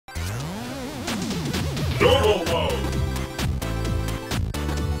Normal mode.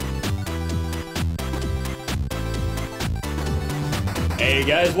 Hey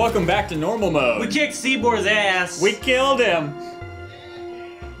guys, welcome back to normal mode. We kicked Seabor's ass. We killed him.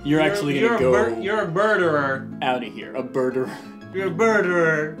 You're actually gonna go. You're a birderer. Out of here, a birder. You're a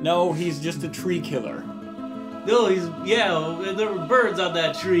birderer. No, he's just a tree killer. No, there were birds on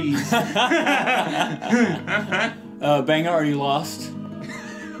that tree. Banga, are you lost?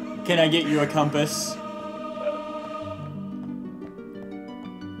 Can I get you a compass?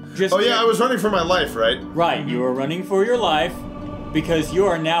 Oh yeah, I was running for my life, right? Right, you are running for your life because you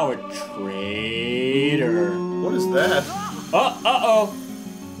are now a traitor. What is that? Uh-oh.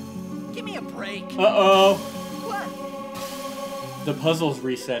 Give me a break. Uh-oh. What? The puzzle's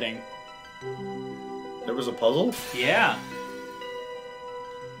resetting. There was a puzzle? Yeah.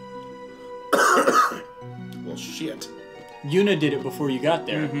 Well, shit. Yuna did it before you got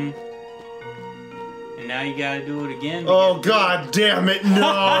there. Mm-hmm. And now you gotta do it again. Oh, god damn it,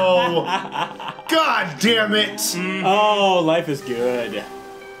 no! God damn it! Mm-hmm. Oh, life is good.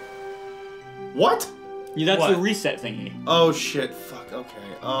 What? Yeah, that's What? the reset thingy. Oh shit, fuck,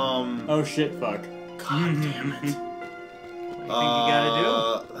 okay. Oh shit, fuck. God damn it. What do you think you gotta do?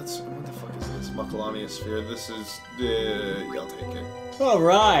 That's, what the fuck is this? Macalania sphere. This is, yeah, I'll take it.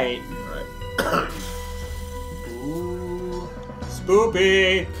 Alright. Alright. Ooh.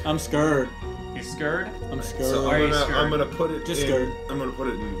 Spoopy! I'm scared. You're scared? I'm scared. So Why are you I'm gonna scared? put it Just in. scared. I'm gonna put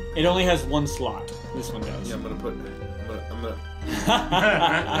it in. It only has one slot. This one does. Yeah, I'm gonna put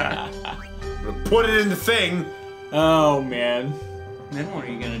it in the thing. Oh, man. Then what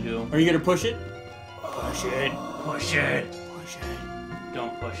are you gonna do? Are you gonna push it? Push it. Push it. Push it.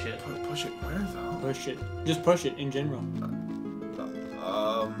 Don't push it. Push it where though? Push it. Just push it in general.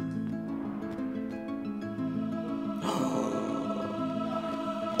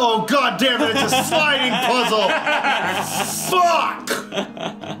 Oh god damn it! It's a sliding puzzle. Fuck!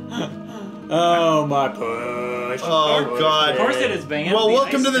 Oh, my push. Oh god. Of course it is, Bang. Well,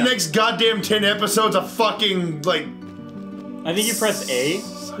 welcome to the next goddamn 10 episodes of fucking like. I think you press A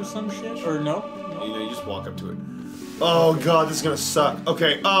or some shit, or no? You know, you just walk up to it. Oh god, this is gonna suck.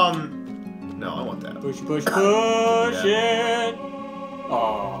 Okay, no, I want that. Push, push, push it.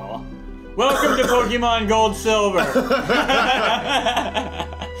 Aww. Welcome to Pokemon Gold Silver.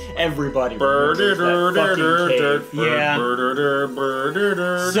 Everybody remembers that fucking cave. Yeah.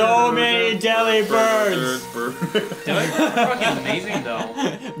 So many deli birds. They're fucking amazing, though.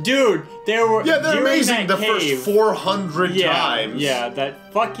 Dude, they were. Yeah, they're during amazing that the cave, first 400 yeah, times. Yeah,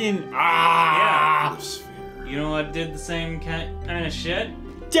 that fucking. Ah! You know what did the same kind of shit?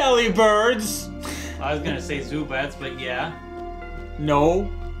 Deli birds! I was gonna say Zubats, but yeah. No,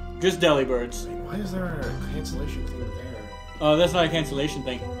 just deli birds. Why is there a cancellation thing there? Oh, that's not a cancellation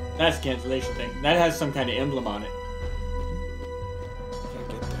thing. That's a cancellation thing. That has some kind of emblem on it. Can't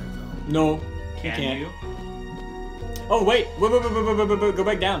get there though. No, Can can't. you? Oh, wait. Wait, go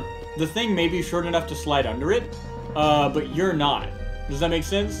back down. The thing may be short enough to slide under it, but you're not. Does that make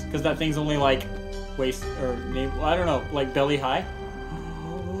sense? Because that thing's only like waist, or I don't know, like belly high.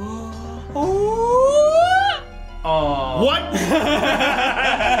 Oh. What?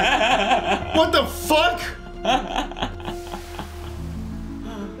 What the fuck?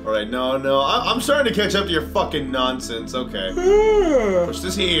 Alright, no. I'm starting to catch up to your fucking nonsense. Okay. Push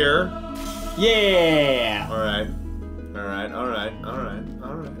this here. Yeah. Alright. I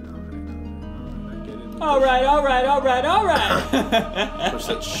get it. Alright. Push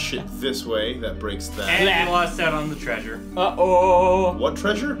that shit this way. That breaks that. And you lost out on the treasure. Uh-oh. What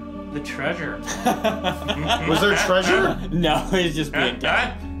treasure? The treasure. Was there treasure? No, he's just being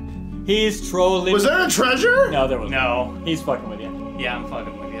dumb. He's trolling. Was there a treasure? No, there wasn't. No. He's fucking with you. Yeah, I'm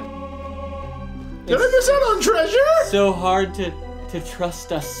fucking with you. Did I miss out on treasure? So hard to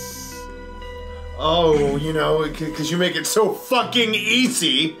trust us. Oh, you know, because you make it so fucking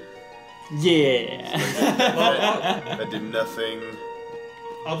easy. Yeah. That did nothing.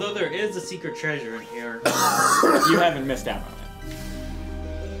 Although there is a secret treasure in here. You haven't missed out on it.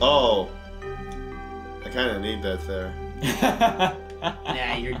 Oh. I kind of need that there.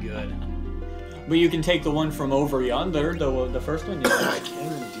 Nah, you're good. But you can take the one from over yonder, the first one. I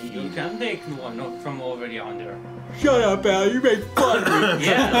can You indeed. can take the one from over yonder. Shut up, Al. You make fun of me.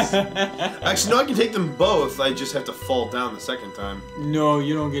 Yes. Actually, no, I can take them both. I just have to fall down the second time. No,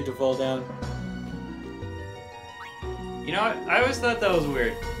 you don't get to fall down. You know what? I always thought that was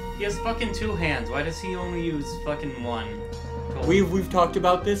weird. He has fucking 2 hands. Why does he only use fucking 1? We've talked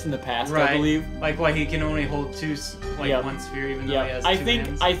about this in the past, right. I believe. Like why he can only hold 2, like Yep. 1 sphere, even though he Yeah, has I 2 think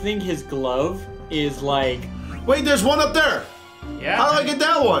hands. I think his glove is like. Wait, there's one up there! Yeah. How do I get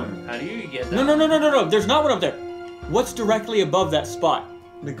that one? How do you get that? No. There's not one up there. What's directly above that spot?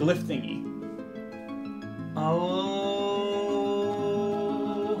 The glyph thingy. Oh.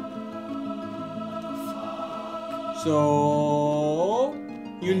 So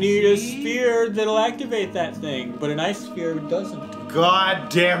you need a sphere that'll activate that thing, but an ice sphere doesn't. God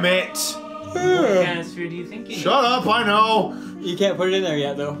damn it! What kind of sphere do you think you need? Shut up, I know! You can't put it in there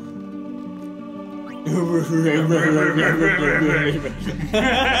yet, though.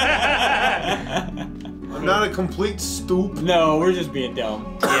 I'm not a complete stoop. No, we're just being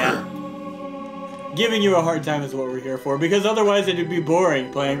dumb. Yeah. Giving you a hard time is what we're here for, because otherwise it'd be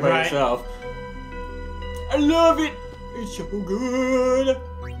boring playing by Right. yourself. I love it! It's so good!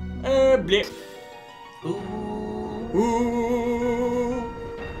 Blip. Ooh. Ooh.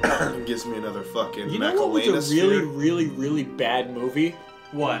 Gives me another fucking You know what was a Macarena really bad movie?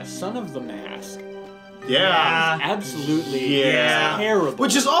 What? Son of the Mask. Yeah. Absolutely Yeah. terrible.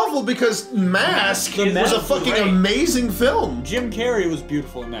 Which is awful because Mask The was Mask a was fucking great. amazing film. Jim Carrey was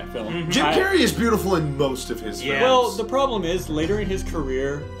beautiful in that film. Jim Carrey is beautiful in most of his Yeah. films. Well, the problem is, later in his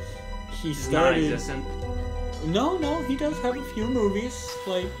career, he started... Non-existent. No, he does have a few movies,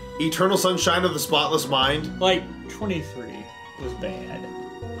 like Eternal Sunshine of the Spotless Mind. 23 was bad.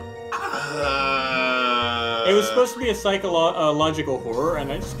 Uh, It was supposed to be a psychological horror,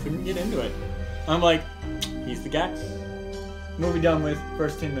 and I just couldn't get into it. I'm like, he's the guy. Movie done with,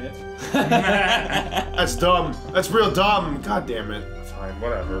 first 10 minutes. That's dumb. That's real dumb. God damn it. Fine,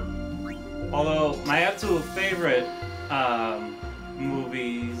 whatever. Although my absolute favorite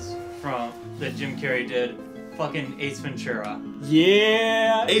movies from that Jim Carrey did, fucking Ace Ventura.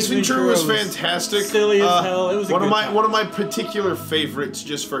 Yeah! Ace Ventura was fantastic. Silly as hell. It was a one good of my time. one of my particular favorites,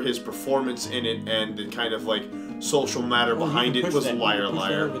 just for his performance in it and the kind of like social matter behind it, was Liar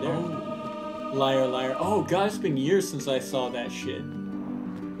Liar. Liar Liar. Oh god, it's been years since I saw that shit.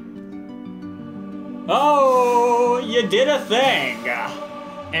 Oh, you did a thing!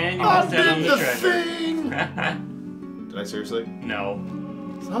 And you I must have did the the treasure. thing. Did I seriously? No.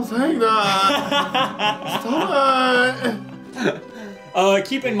 Stop saying that. Stop it.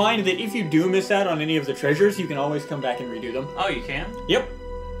 Keep in mind that if you do miss out on any of the treasures, you can always come back and redo them. Oh, you can? Yep.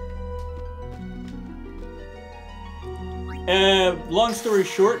 Long story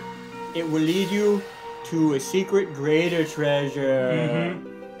short, it will lead you to a secret greater treasure.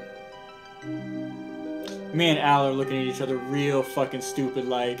 Me and Al are looking at each other real fucking stupid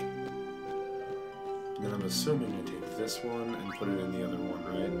like. And then I'm assuming I take this one and put it in the other one,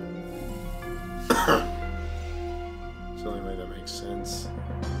 right? It's the only way that makes sense.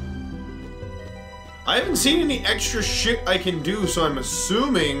 I haven't seen any extra shit I can do, so I'm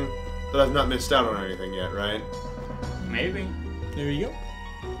assuming that I've not missed out on anything yet, right? Maybe. There you go.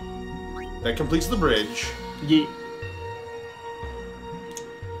 That completes the bridge. Yeah.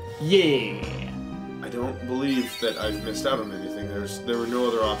 Yeah. I don't believe that I've missed out on anything. There were no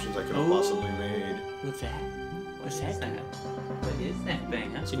other options I could have possibly made. What's that? What's What is that? that? What is that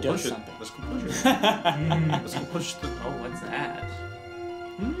thing? Huh? It Go does push something. Let's go push it. Let's go push the. Oh, what's that?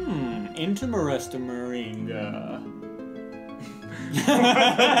 Intimaresta Moringa.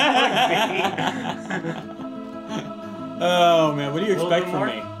 Oh man, what do you expect from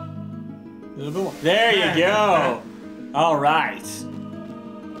me? A little bit more. There you go. All right.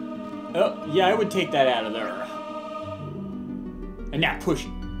 Oh yeah, I would take that out of there. And now push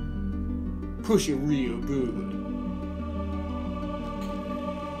it. Push it real good.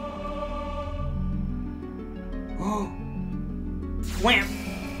 Oh. Wham!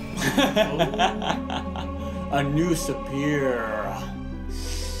 A new superior.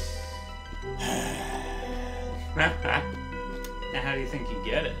 Now, how do you think you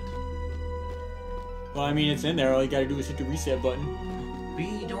get it? Well, I mean, it's in there. All you gotta do is hit the reset button.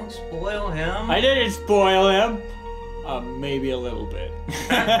 B, don't spoil him. I didn't spoil him. Maybe a little bit. God,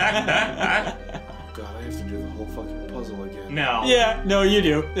 I have to do the whole fucking puzzle again. No. Yeah, no, you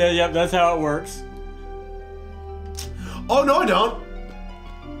do. Yeah, that's how it works. Oh no, I don't.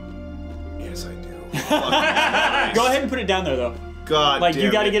 Yes, I do. Fuck. Go ahead and put it down there, though. God, Like, damn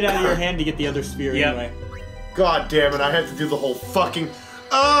you gotta it. get it out of your hand to get the other sphere Yep. anyway. God damn it! I have to do the whole fucking.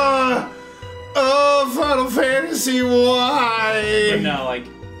 Final Fantasy, why? But no, like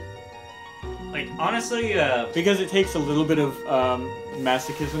honestly, Because it takes a little bit of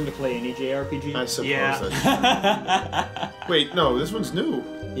masochism to play any JRPG. I suppose Yeah. that's. Wait, no, this one's new.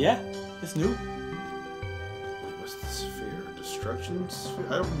 Yeah, it's new. Wait, what's the sphere? Destruction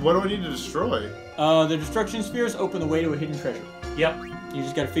sphere? What do I need to destroy? The destruction spheres open the way to a hidden treasure. yep. You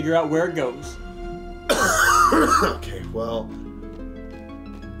just gotta figure out where it goes. Okay, well.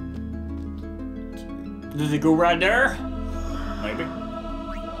 Does it go right there? Maybe.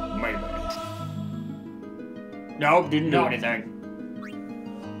 Maybe. Nope, didn't do anything.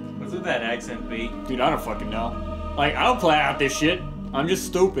 What's with that accent be? Dude, I don't fucking know. Like, I don't play out this shit. I'm just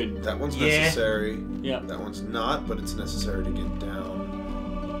stupid. That one's Yeah. necessary. Yeah. That one's not, but it's necessary to get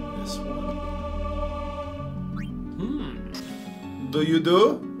down. This one. Do you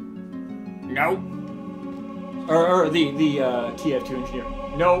do? Nope. Or the TF2 engineer.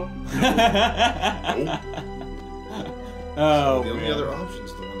 Nope. Oh, The only man. other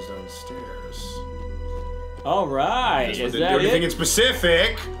option's the ones downstairs. All right. This Is one didn't that do anything it? in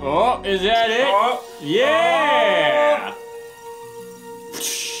specific. Oh, is that it? Oh. Yeah.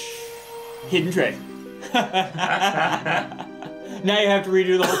 Hidden treasure. Now you have to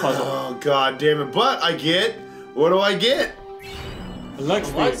redo the whole puzzle. Oh god damn it! But I get. What do I get? A Lux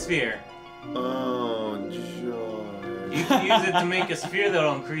A sphere. Lux sphere. Oh joy. You can use it to make a sphere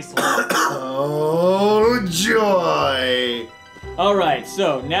that'll increase the light. Oh joy. All right.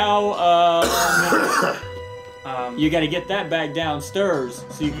 So now, you got to get that back downstairs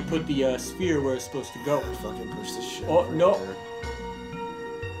so you can put the sphere where it's supposed to go. Fucking push this shit. Oh, over no. there.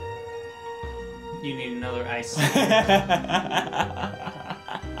 You need another ice.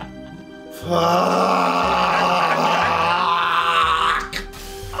 Fuck!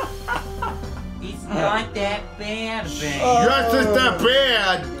 It's not that bad, babe. Just as that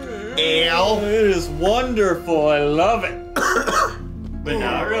bad, Al. It is wonderful. I love it. But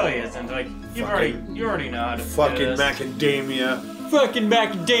no, it really isn't. Like you already know how to do Fucking this. macadamia. Fucking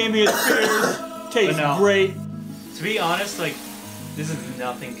macadamia spheres. Tastes no. great. To be honest, like this is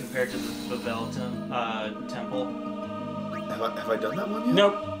nothing compared to the Babel temple. Have I done that one yet?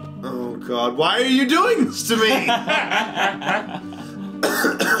 Nope. Oh god, why are you doing this to me?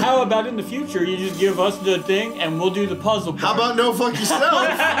 How about in the future you just give us the thing and we'll do the puzzle part? How about no fuck yourself?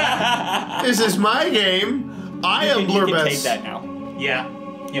 This is my game. I am you can take Blurbus. that now. Yeah,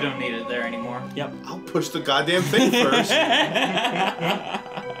 you don't need it there anymore. Yep. I'll push the goddamn thing first. You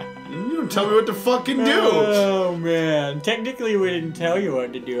don't tell me what to fucking do. Oh man. Technically we didn't tell you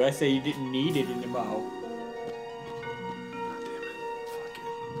what to do. I say you didn't need it anymore.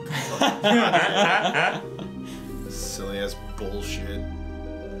 Silly ass bullshit.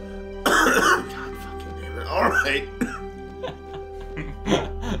 God fucking damn it. Alright.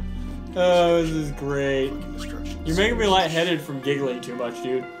 Oh, this is great. Fucking destruction. You're making me lightheaded from giggling too much,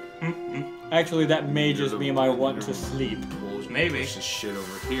 dude. Actually, that may just be my want to sleep. Maybe. Push this shit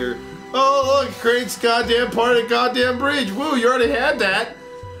over here. Oh, look, Crane's goddamn part of the goddamn bridge. Woo, you already had that.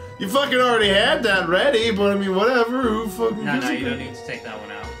 You fucking already had that ready, but I mean, whatever. Who fucking No, gives a you don't shit? need to take that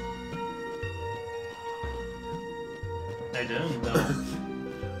one out. I didn't, though.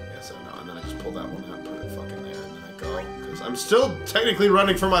 Yes, I know. And then I just pull that one out and put it fucking there, and then I go. Because I'm still technically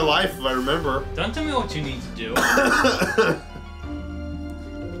running for my life, if I remember. Don't tell me what you need to do.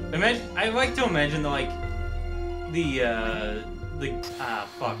 Imagine, I like to imagine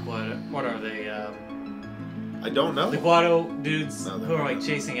what are they? I don't know. The Guado dudes No, they're who are not. like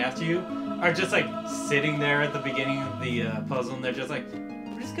chasing after you are just like sitting there at the beginning of the puzzle, and they're just like,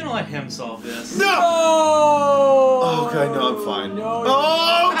 we're just gonna let him solve this. No! Oh! Okay, no, I'm fine. No.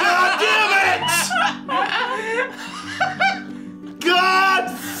 Oh, god damn it!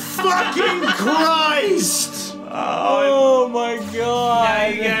 God fucking Christ! Oh my god! Now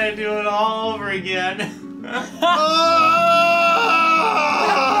you gotta do it all over again.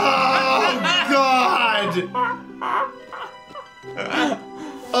 Oh, God!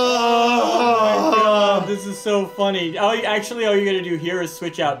 Oh, This is so funny. Oh, actually, all you gotta do here is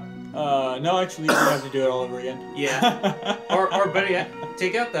switch out. No, actually, you have to do it all over again. Yeah. or better yet,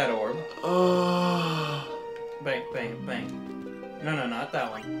 take out that orb. oh. Bang, bang, bang. No, not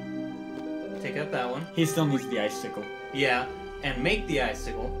that one. Take out that one. He still needs the icicle. Yeah, and make the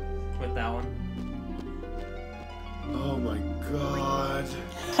icicle with that one. Oh my god.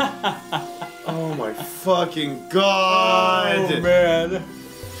 Oh my fucking god. Oh man.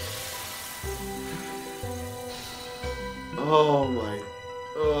 Oh my.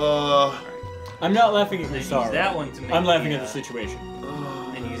 I'm not laughing at Then your use sorrow. that one to make I'm laughing the, at the situation.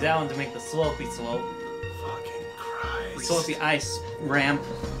 Oh, And use that one to make the slopey slope. fucking The Christ. slopey ice ramp.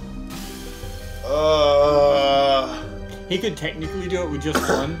 He could technically do it with just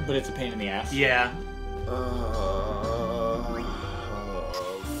one, but it's a pain in the ass. Yeah. Oh,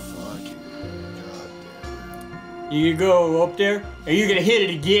 fucking goddamn. You go up there, or you gonna hit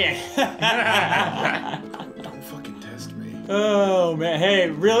it again. Don't fucking test me. Oh man, hey,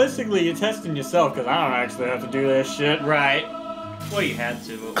 realistically, you're testing yourself because I don't actually have to do this shit. Right. Well, you had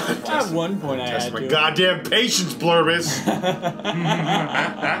to. At one point, I Test had my to. goddamn patience, Blurbus.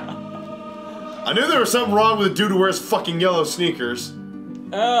 I knew there was something wrong with a dude who wears fucking yellow sneakers.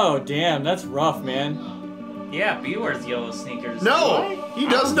 Oh, damn, that's rough, man. Yeah, B wears yellow sneakers. No, he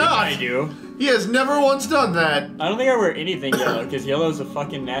does not. I do. He has never once done that. I don't think I wear anything yellow, because yellow's a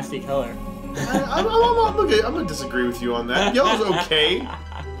fucking nasty color. I'm gonna disagree with you on that. Yellow's okay.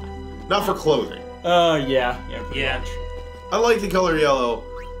 Not for clothing. Yeah, pretty much. I like the color yellow,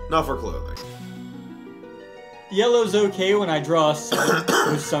 not for clothing. Yellow's okay when I draw a sun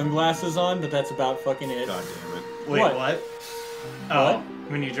with sunglasses on, but that's about fucking it. God damn it. Wait, what? Oh,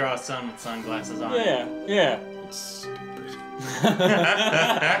 What? when you draw a sun with sunglasses on. Yeah. It's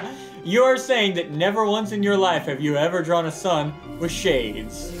You're saying that never once in your life have you ever drawn a sun with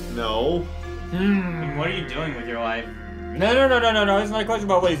shades. No. What are you doing with your life? No. It's not a question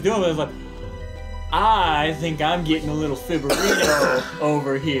about what he's doing, but it's like, I think I'm getting a little Fibberino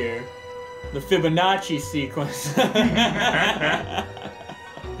over here. The Fibonacci sequence.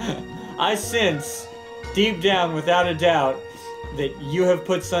 I sense, deep down, without a doubt, that you have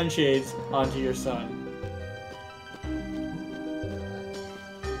put sunshades onto your sun.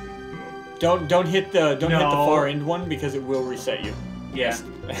 Don't hit the far end one because it will reset you. Yeah.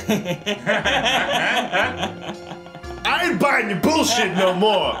 I ain't buying your bullshit no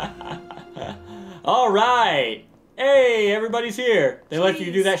more. All right. Hey, everybody's here. They let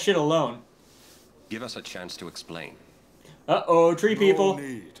you do that shit alone. Give us a chance to explain. Uh-oh, tree people. No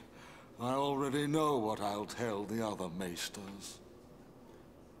need. I already know what I'll tell the other maesters.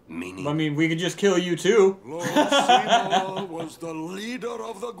 Meaning? I mean, we could just kill you too. Lord Seymour was the leader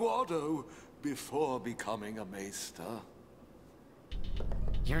of the Guado before becoming a maester.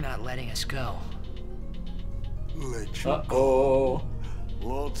 You're not letting us go. Let you Uh-oh.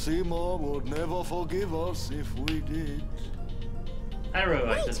 Lord Seymour would never forgive us if we did. I really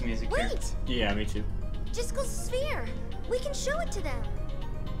like this music here. Wait! Yeah, me too. Jiskel's sphere. We can show it to them.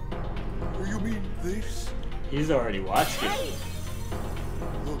 You mean this? He's already watched it. Right.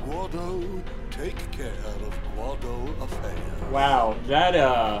 The Guado take care of Guado affairs. Wow, that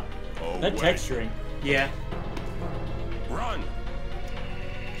texturing. Yeah. Run!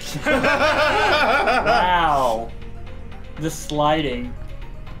 Wow. The sliding.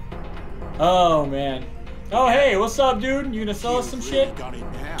 Oh, man. Oh, hey, what's up, dude? You gonna sell us some shit?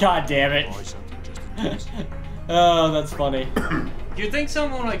 God damn it. Oh, that's funny. Do you think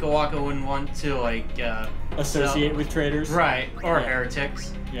someone like Owaka wouldn't want to like Associate with traders? Right, or Yeah.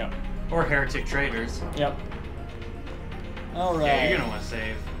 heretics, Yep. or heretic traders? Yep. Alright. Yeah, you're gonna want to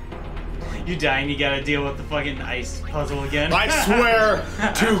save. You die and you gotta deal with the fucking ice puzzle again. I swear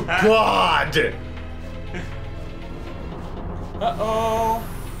to God. Uh-oh.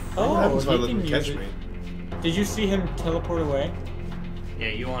 What Oh, happens if I he let can them use catch it. me? Did you see him teleport away? Yeah,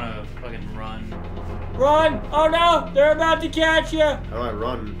 you wanna fucking run. Run! Oh no! They're about to catch you! How do I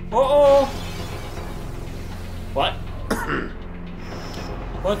run? Uh-oh! What?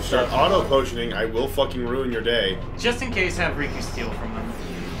 What the? Start auto potioning. I will fucking ruin your day. Just in case, have Riku steal from him.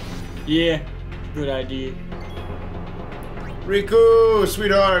 Yeah, good idea. Riku,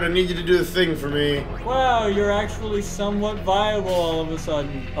 sweetheart, I need you to do the thing for me. Wow, you're actually somewhat viable all of a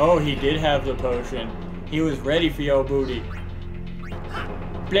sudden. Oh, he did have the potion. He was ready for your booty.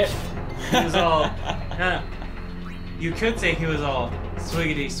 Blip. He was all. You could say he was all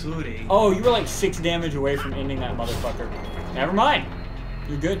swiggity swooty. Oh, you were like 6 damage away from ending that motherfucker. Never mind.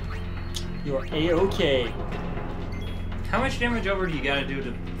 You're good. You are A-okay. How much damage over do you gotta do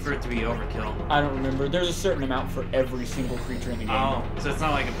for it to be overkill? I don't remember. There's a certain amount for every single creature in the game. Oh, so it's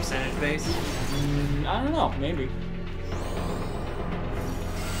not like a percentage base? I don't know. Maybe.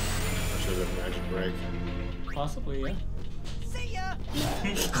 I should have magic break. Possibly, yeah. See ya!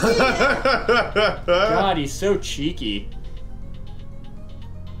 God, he's so cheeky.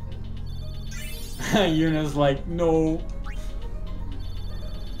 Yuna's like, no.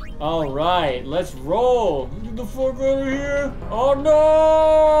 Alright, let's roll. Get the fuck out of here. Oh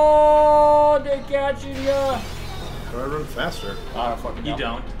no! They're catching ya. How do I run faster? I don't fucking know. You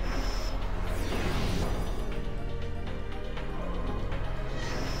don't.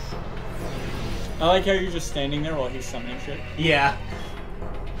 I like how you're just standing there while he's summoning shit. Yeah.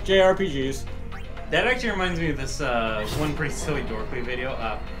 JRPGs. That actually reminds me of this one pretty silly Dorkly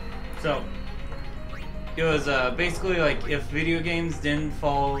video. So it was basically like if video games didn't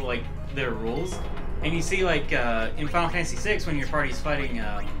follow like their rules, and you see like in Final Fantasy VI when your party's fighting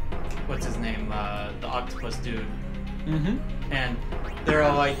what's his name, the octopus dude, and they're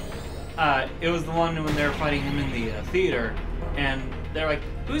all like, it was the one when they were fighting him in the theater, and they're like,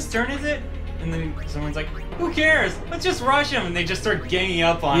 whose turn is it? And then someone's like, who cares? Let's just rush him. And they just start ganging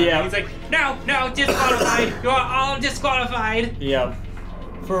up on him. Yeah. And he's like, no, disqualified. You're all disqualified. Yeah.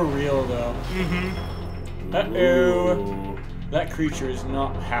 For real though. Mm-hmm. Uh-oh. That creature is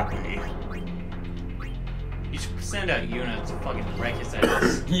not happy. You should send out Yuna to fucking wreck his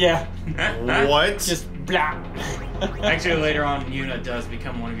ass. Yeah. What? Just blah. Actually, later on, Yuna does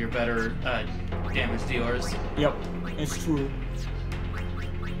become one of your better damage dealers. Yep, it's true.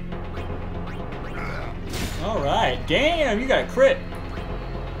 Alright, damn, you got a crit.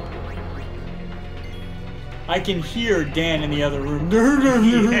 I can hear Dan in the other room.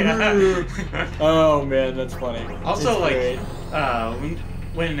 Oh man, that's funny. Also, It's like, great.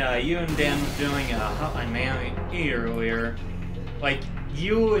 when you and Dan was doing Hotline Miami earlier, like,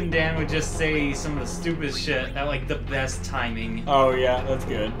 you and Dan would just say some of the stupidest shit at, like, the best timing. Oh yeah, that's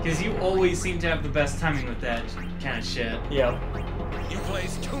good. Because you always seem to have the best timing with that kind of shit. Yep. You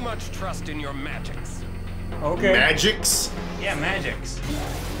place too much trust in your magics. Okay. Magics? Yeah, magics.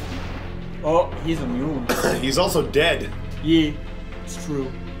 Oh, he's immune. He's also dead. Yeah, it's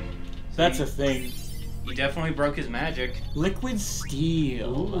true. That's a thing. You definitely broke his magic. Liquid steel.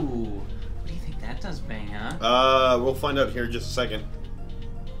 Ooh. What do you think that does, Bang, huh? We'll find out here in just a second.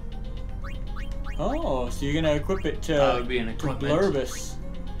 Oh, so you're gonna equip it to, That would be an equipment. Blurbus.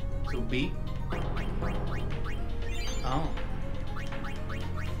 So beat. Oh.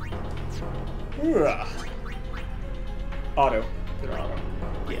 Hoorah. Auto. Good auto.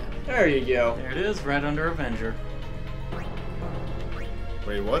 Yeah. There you go. There it is, right under Avenger.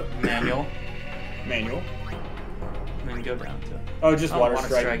 Wait, what? Manual. Manual. And then go down to. Oh, just Oh, water, Water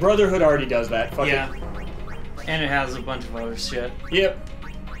strike. Strike. Brotherhood already does that. Fuck Yeah. And it has a bunch of other shit. it. Yep.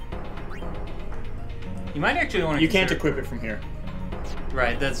 You might actually want to. You can't equip it from here.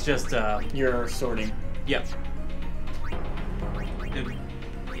 Right, that's just, You're sorting. yep.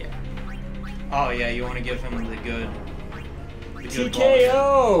 Yeah. Oh, yeah, you want to give him the good. The good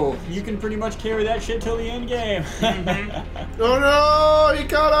TKO! You can pretty much carry that shit till the end game. Oh no! He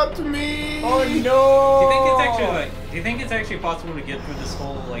caught up to me! Oh no! Do you think it's actually do you think it's actually possible to get through this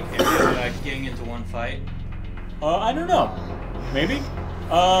whole like area without getting into one fight? I don't know. Maybe.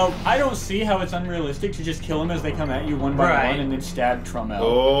 I don't see how it's unrealistic to just kill them as they come at you one by Right. one and then stab Trummel.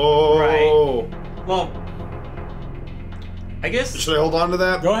 Oh! Right. Well, I guess Should I hold on to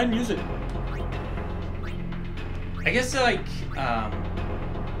that? Go ahead and use it. like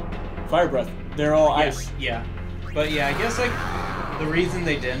Fire breath. They're all yeah, ice. yeah. But yeah, I guess like the reason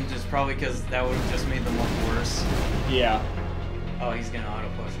they didn't is probably because that would have just made them look worse. Yeah. Oh, he's gonna auto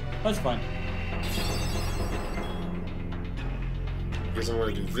push. That's fine. Guess I'm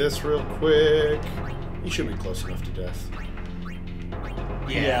gonna do this real quick. You should be close enough to death.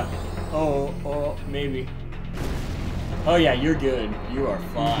 Yeah. Oh, maybe. Oh yeah, you're good. You are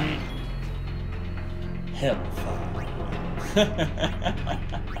fine. Hell fine.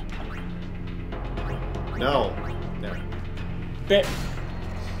 No. There. Bet.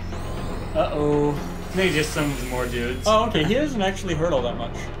 Uh-oh. They just summons more dudes. Oh, okay. He doesn't actually hurt all that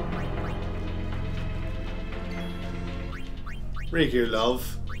much. Riku,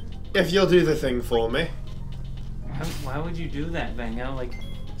 love. If you'll do the thing for me. Why would you do that, Vango? Like,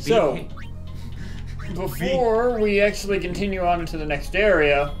 So, before we actually continue on to the next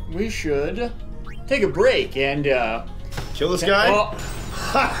area, we should take a break and Kill this guy?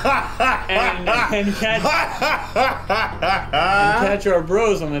 and catch our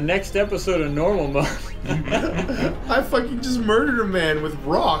bros on the next episode of Normal Mode. I fucking just murdered a man with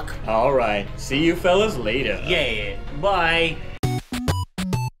rock. All right. See you fellas later. yeah. Bye.